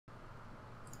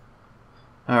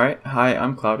Alright, hi,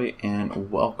 I'm Cloudy and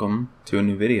welcome to a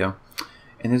new video.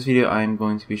 In this video I am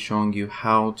going to be showing you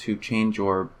how to change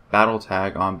your battle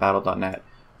tag on battle.net,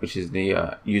 which is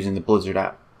the using the Blizzard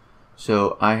app.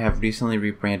 So I have recently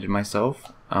rebranded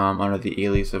myself under the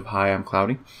alias of Hi, I'm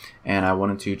Cloudy, and I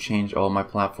wanted to change all my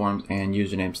platforms and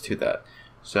usernames to that.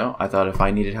 So I thought if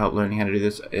I needed help learning how to do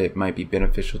this, it might be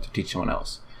beneficial to teach someone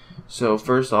else. So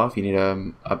first off, you need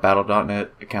a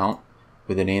battle.net account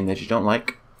with a name that you don't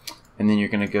like. And then you're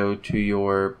going to go to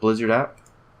your Blizzard app,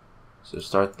 so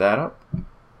start that up,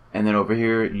 and then over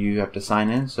here you have to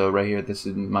sign in. So right here, this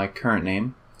is my current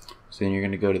name, so then you're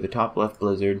going to go to the top left,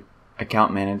 Blizzard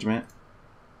account management.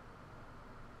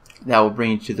 That will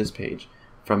bring you to this page.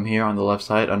 From here on the left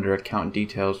side under account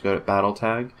details, go to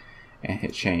BattleTag and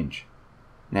hit change.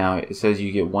 Now it says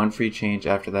you get one free change.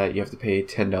 After that you have to pay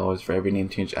 $10 for every name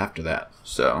change after that.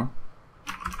 So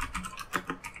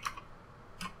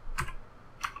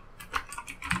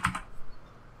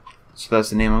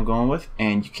that's the name I'm going with,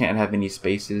 and you can't have any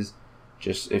spaces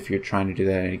just if you're trying to do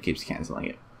that and it keeps canceling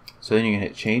it. So then you're going to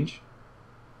hit change,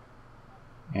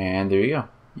 and there you go.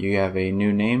 You have a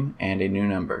new name and a new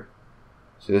number.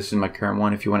 So this is my current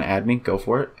one. If you want to add me, go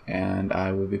for it, and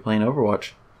I will be playing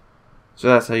Overwatch. So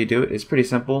that's how you do it. It's pretty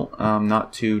simple,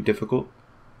 not too difficult,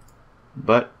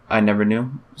 but I never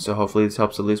knew, so hopefully this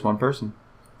helps at least one person.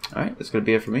 Alright, that's going to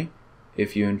be it for me.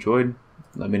 If you enjoyed,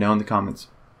 let me know in the comments.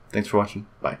 Thanks for watching.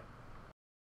 Bye.